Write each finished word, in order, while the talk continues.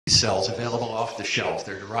cells available off the shelf.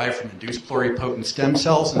 They're derived from induced pluripotent stem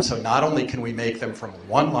cells, and so not only can we make them from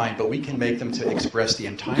one line, but we can make them to express the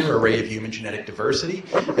entire array of human genetic diversity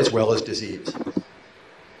as well as disease.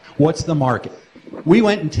 What's the market? We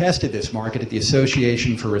went and tested this market at the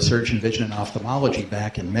Association for Research in Vision and Ophthalmology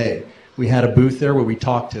back in May. We had a booth there where we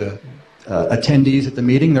talked to attendees at the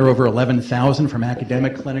meeting. There were over 11,000 from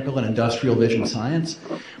academic, clinical, and industrial vision science.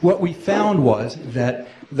 What we found was that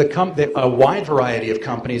a wide variety of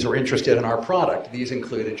companies were interested in our product. These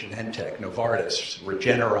included Genentech, Novartis,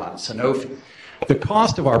 Regeneron, Sanofi. The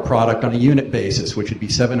cost of our product on a unit basis, which would be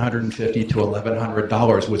 $750 to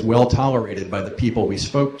 $1,100, was well tolerated by the people we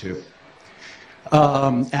spoke to.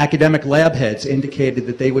 Academic lab heads indicated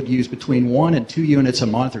that they would use between 1 and 2 units a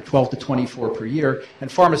month, or 12 to 24 per year,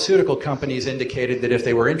 and pharmaceutical companies indicated that if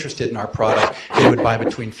they were interested in our product, they would buy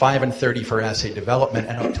between 5 and 30 for assay development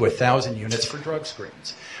and up to 1,000 units for drug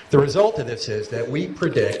screens. The result of this is that we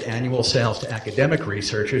predict annual sales to academic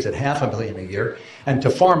researchers at $500,000 a year and to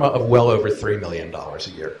pharma of well over $3 million a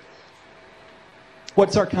year.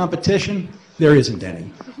 What's our competition? There isn't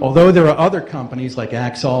any. Although there are other companies like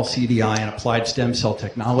Axol, CDI, and Applied Stem Cell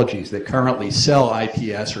Technologies that currently sell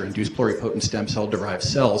IPS, or induced pluripotent stem cell derived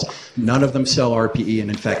cells, none of them sell RPE,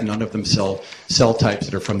 and in fact none of them sell cell types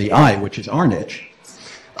that are from the eye, which is our niche.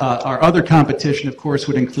 Our other competition, of course,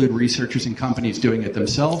 would include researchers and companies doing it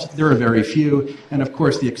themselves. There are very few, and of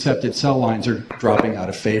course the accepted cell lines are dropping out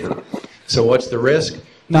of favor. So what's the risk?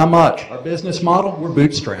 Not much. Our business model, we're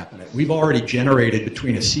bootstrapping it. We've already generated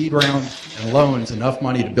between a seed round and loans enough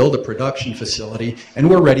money to build a production facility, and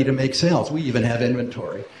we're ready to make sales. We even have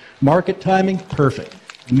inventory. Market timing, perfect.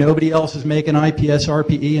 Nobody else is making IPS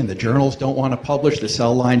RPE, and the journals don't want to publish the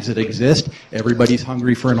cell lines that exist. Everybody's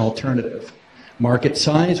hungry for an alternative. Market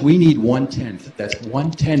size, we need 1/10. That's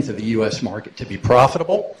 1/10 of the US market to be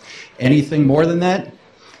profitable. Anything more than that,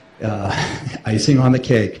 icing on the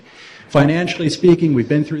cake. Financially speaking, we've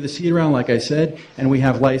been through the seed round, like I said, and we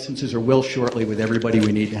have licenses, or will shortly, with everybody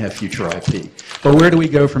we need to have future IP. But where do we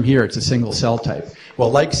go from here? It's a single cell type.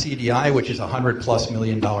 Well, like CDI, which is a $100+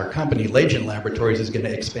 million company, Legend Laboratories is going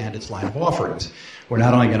to expand its line of offerings. We're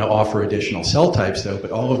not only going to offer additional cell types, though,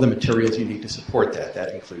 but all of the materials you need to support that.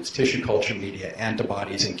 That includes tissue culture media,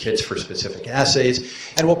 antibodies, and kits for specific assays,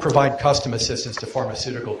 and we'll provide custom assistance to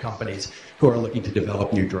pharmaceutical companies who are looking to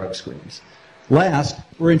develop new drug screens. Last,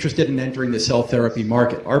 we're interested in entering the cell therapy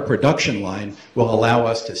market. Our production line will allow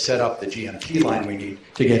us to set up the GMP line we need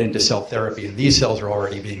to get into cell therapy, and these cells are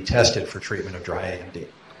already being tested for treatment of dry AMD.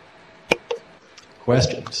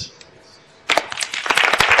 Questions?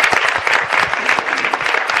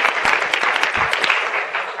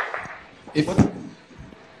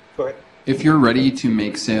 If you're ready to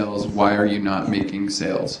make sales, why are you not making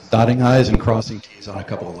sales? Dotting I's and crossing T's on a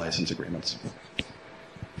couple of license agreements.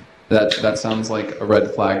 That sounds like a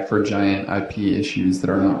red flag for giant IP issues that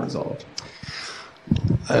are not resolved.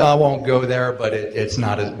 I won't go there, but it's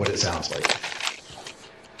not what it sounds like.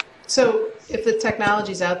 So if the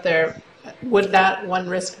technology's out there, would that one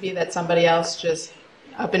risk be that somebody else just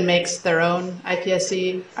up and makes their own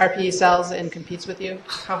iPSC, RPE cells and competes with you?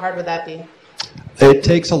 How hard would that be? It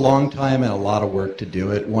takes a long time and a lot of work to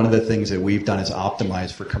do it. One of the things that we've done is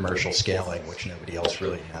optimize for commercial scaling, which nobody else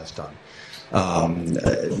really has done.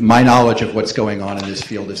 My knowledge of what's going on in this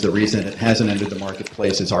field is the reason it hasn't entered the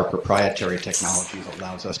marketplace is our proprietary technology that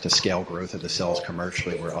allows us to scale growth of the cells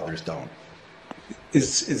commercially where others don't.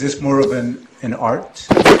 Is this more of an art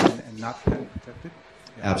and not protected?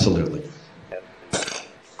 Absolutely.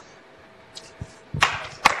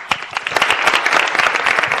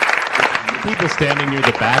 People standing near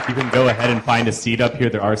the back, you can go ahead and find a seat up here.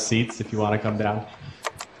 There are seats if you want to come down.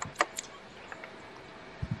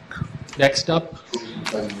 Next up,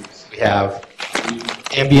 we have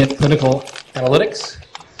Ambient Clinical Analytics.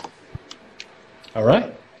 All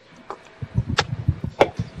right.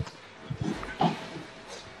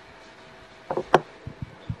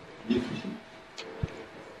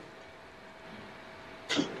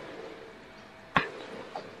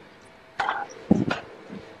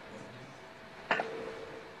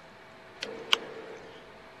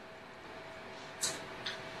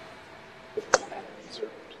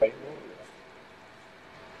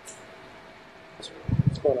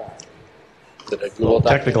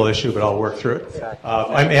 Technical issue, but I'll work through it.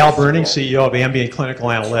 I'm Al Burning, CEO of Ambient Clinical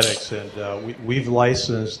Analytics, and we've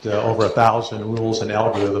licensed over 1,000 rules and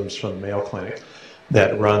algorithms from the Mayo Clinic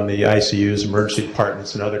that run the ICUs, emergency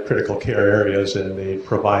departments, and other critical care areas, and they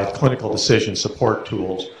provide clinical decision support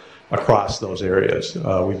tools across those areas.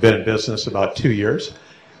 We've been in business about 2 years,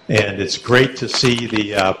 and it's great to see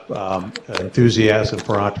the enthusiasm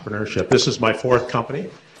for entrepreneurship. This is my 4th company.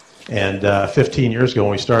 And 15 years ago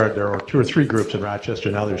when we started, there were 2 or 3 groups in Rochester.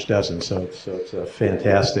 Now there's dozens. So it's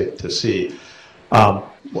fantastic to see.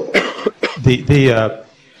 The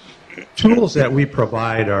tools that we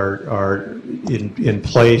provide are in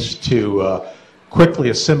place to quickly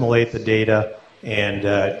assimilate the data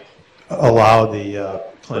and allow the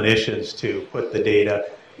clinicians to put the data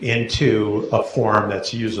into a form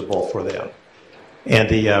that's usable for them. And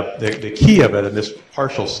the key of it in this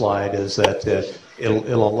partial slide is that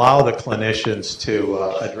it'll allow the clinicians to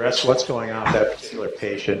address what's going on with that particular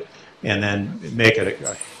patient and then make it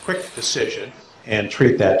a quick decision and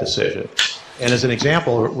treat that decision. And as an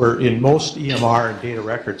example, we're in most EMR and data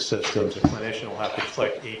record systems, a clinician will have to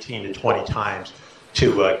click 18 to 20 times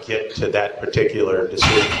to get to that particular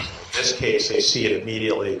decision. In this case, they see it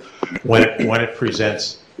immediately when it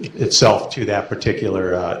presents itself to that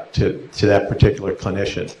particular to that particular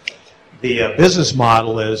clinician. The business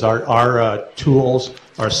model is our tools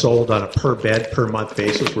are sold on a per bed per month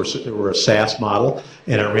basis. We're a SaaS model,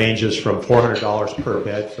 and it ranges from $400 per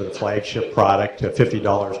bed for the flagship product to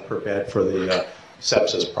 $50 per bed for the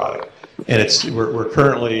sepsis product. And we're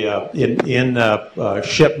currently in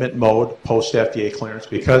shipment mode post FDA clearance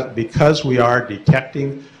because we are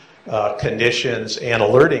detecting conditions and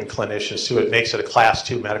alerting clinicians to it. Makes it a Class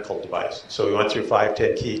 2 medical device. So we went through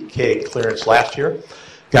 510(k) clearance last year,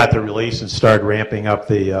 got the release, and started ramping up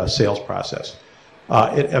the sales process.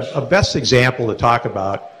 A best example to talk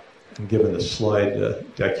about, I'm given the slide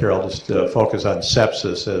deck here, I'll just focus on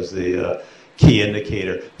sepsis as the key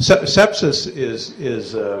indicator. Sepsis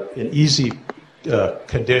is an easy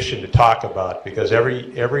condition to talk about because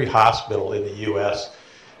every hospital in the U.S.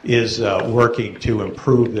 is working to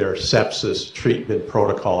improve their sepsis treatment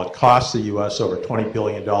protocol. It costs the U.S. over $20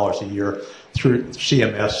 billion a year through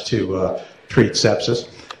CMS to treat sepsis.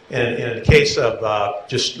 And in the case of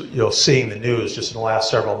just seeing the news, just in the last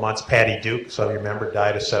several months, Patty Duke, some of you remember,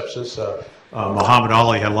 died of sepsis. Muhammad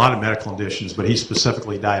Ali had a lot of medical conditions, but he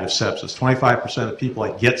specifically died of sepsis. 25% of people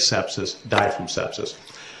that get sepsis die from sepsis.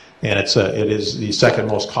 And it is the second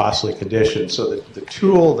most costly condition. So the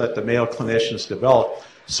tool that the Mayo clinicians developed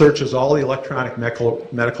searches all the electronic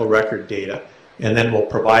medical record data and then will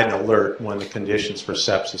provide an alert when the conditions for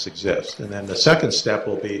sepsis exist. And then the second step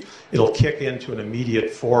will be it'll kick into an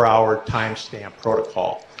immediate 4-hour timestamp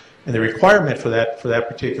protocol. And the requirement for that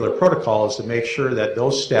particular protocol is to make sure that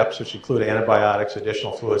those steps, which include antibiotics,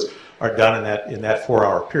 additional fluids, are done in that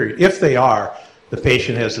 4-hour period. If they are, the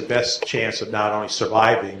patient has the best chance of not only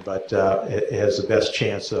surviving, but it has the best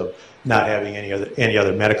chance of not having any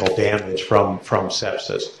other medical damage from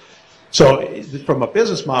sepsis. So from a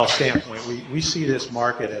business model standpoint, we see this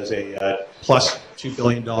market as a plus $2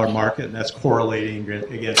 billion market, and that's correlating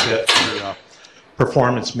against it for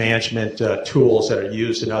performance management tools that are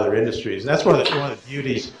used in other industries. And that's one of the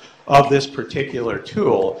beauties of this particular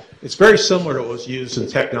tool. It's very similar to what was used in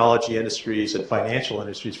technology industries and financial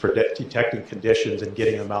industries for detecting conditions and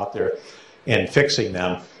getting them out there and fixing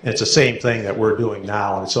them. And it's the same thing that we're doing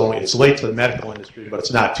now. And it's late to the medical industry, but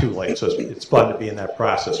it's not too late. So it's fun to be in that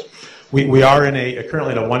process. We are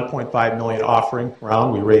currently in a $1.5 million offering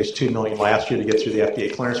round. We raised $2 million last year to get through the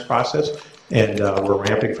FDA clearance process, and we're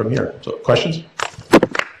ramping from here. So questions?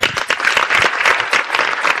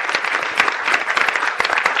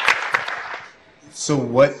 So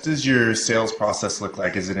what does your sales process look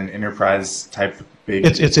like? Is it an enterprise type big?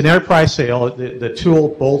 It's an enterprise sale. The tool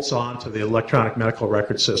bolts on to the electronic medical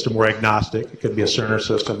record system. We're agnostic. It could be a Cerner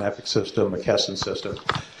system, Epic system, a McKesson system.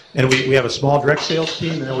 And we have a small direct sales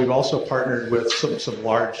team, and then we've also partnered with some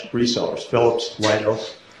large resellers, Philips,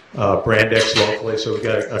 Leidos, Brandex locally. So we've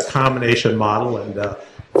got a combination model. And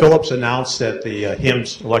Philips announced at the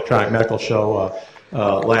HIMSS Electronic Medical Show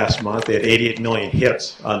last month, they had 88 million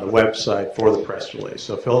hits on the website for the press release.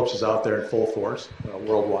 So Philips is out there in full force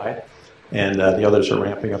worldwide, and the others are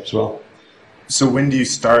ramping up as well. So when do you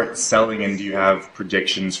start selling, and do you have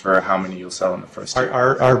predictions for how many you'll sell in the first year?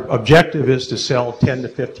 Our objective is to sell 10 to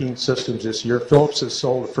 15 systems this year. Philips has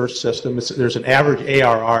sold the first system. There's an average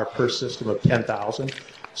ARR per system of 10,000,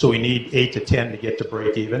 so we need 8 to 10 to get to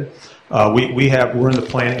break even. We're in the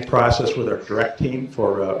planning process with our direct team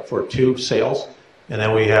for 2 sales, and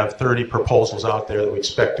then we have 30 proposals out there that we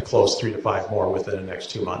expect to close 3 to 5 more within the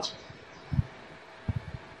next 2 months.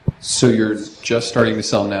 So you're just starting to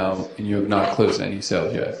sell now, and you have not closed any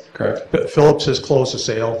sales yet, correct? Philips has closed a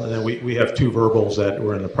sale, and then we have 2 verbals that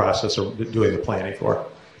we're in the process of doing the planning for.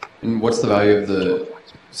 And what's the value of the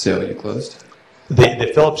sale you closed?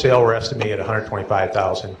 The Philips sale we're estimating at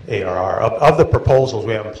 125,000 ARR. Of the proposals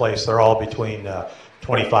we have in place, they're all between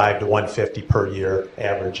 25 to 150 per year,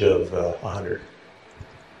 average of 100.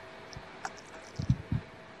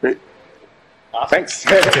 Great. Thanks.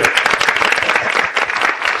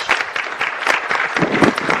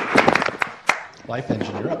 Life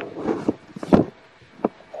Engine, you're up.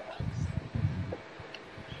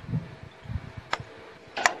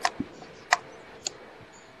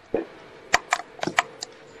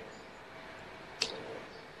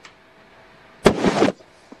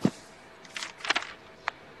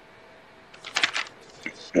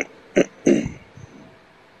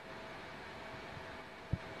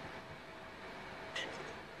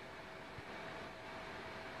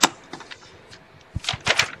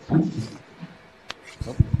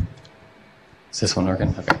 Is this one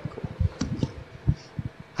working? Okay, cool.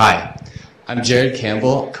 Hi, I'm Jared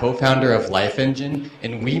Campbell, co-founder of Life Engine,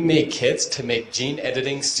 and we make kits to make gene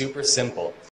editing super simple.